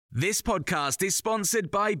This podcast is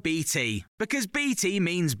sponsored by BT, because BT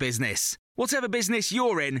means business. Whatever business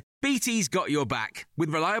you're in, BT's got your back, with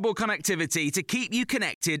reliable connectivity to keep you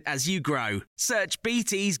connected as you grow. Search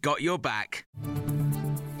BT's got your back.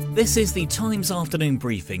 This is the Times afternoon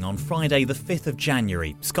briefing on Friday the 5th of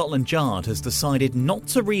January. Scotland Yard has decided not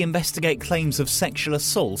to reinvestigate claims of sexual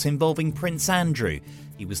assault involving Prince Andrew.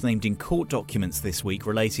 He was named in court documents this week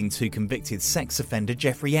relating to convicted sex offender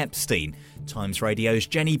Jeffrey Epstein. Times Radio's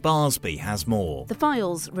Jenny Barsby has more. The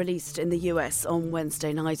files released in the US on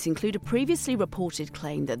Wednesday night include a previously reported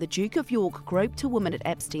claim that the Duke of York groped a woman at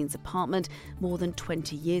Epstein's apartment more than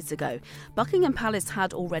 20 years ago. Buckingham Palace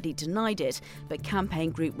had already denied it, but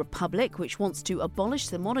campaign group Republic, which wants to abolish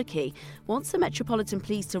the monarchy, wants the Metropolitan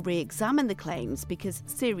Police to re-examine the claims because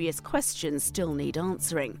serious questions still need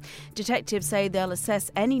answering. Detectives say they'll assess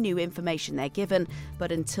any new information they're given,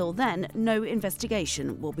 but until then, no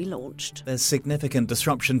investigation will be launched. There's significant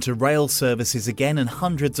disruption to rail services again and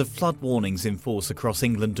hundreds of flood warnings in force across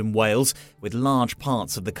England and Wales, with large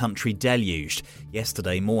parts of the country deluged.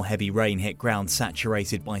 Yesterday, more heavy rain hit ground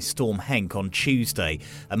saturated by Storm Henk on Tuesday.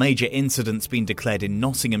 A major incident's been declared in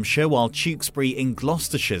Nottinghamshire, while Tewkesbury in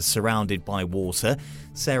Gloucestershire's surrounded by water.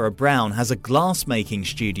 Sarah Brown has a glass-making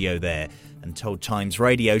studio there and told Times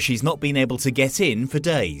Radio she's not been able to get in for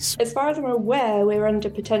days. As far as I'm aware, we're under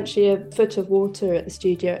potentially a foot of water at the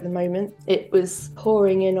studio at the moment. It was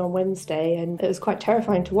pouring in on Wednesday and it was quite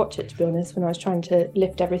terrifying to watch it, to be honest, when I was trying to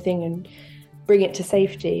lift everything and bring it to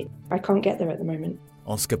safety. I can't get there at the moment.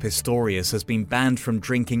 Oscar Pistorius has been banned from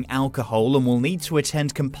drinking alcohol and will need to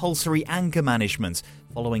attend compulsory anger management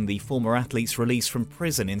following the former athlete's release from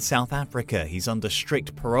prison in South Africa. He's under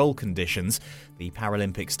strict parole conditions. The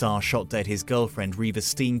Paralympic star shot dead his girlfriend Reeva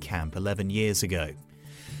Steenkamp 11 years ago.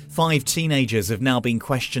 5 teenagers have now been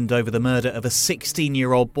questioned over the murder of a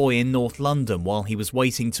 16-year-old boy in North London while he was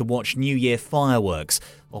waiting to watch New Year fireworks.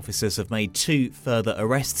 Officers have made 2 further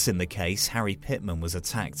arrests in the case. Harry Pittman was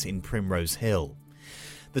attacked in Primrose Hill.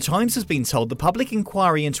 The Times has been told the public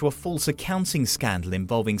inquiry into a false accounting scandal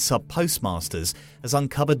involving sub-postmasters has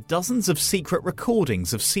uncovered dozens of secret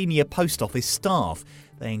recordings of senior post office staff.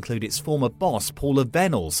 They include its former boss, Paula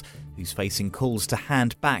Venables, who's facing calls to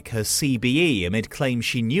hand back her CBE amid claims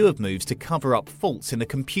she knew of moves to cover up faults in a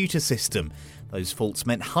computer system. Those faults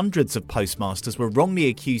meant hundreds of postmasters were wrongly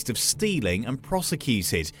accused of stealing and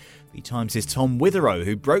prosecuted. The Times' Tom Witherow,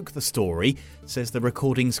 who broke the story, says the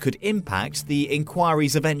recordings could impact the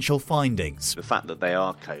inquiry's eventual findings. The fact that they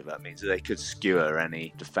are covert means that they could skewer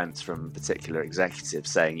any defence from particular executives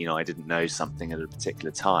saying, I didn't know something at a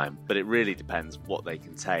particular time. But it really depends what they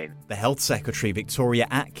contain. The Health Secretary, Victoria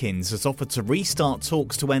Atkins, has offered to restart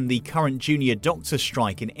talks to end the current junior doctor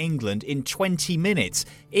strike in England in 20 minutes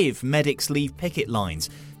if medics leave picket lines.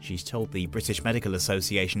 She's told the British Medical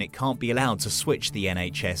Association it can't be allowed to switch the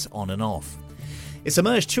NHS on and off. It's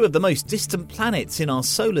emerged 2 of the most distant planets in our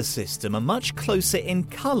solar system are much closer in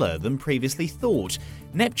colour than previously thought.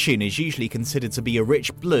 Neptune is usually considered to be a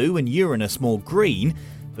rich blue and Uranus more green,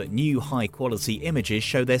 but new high-quality images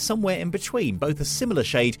show they're somewhere in between, both a similar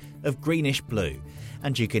shade of greenish blue.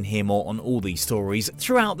 And you can hear more on all these stories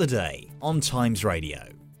throughout the day on Times Radio.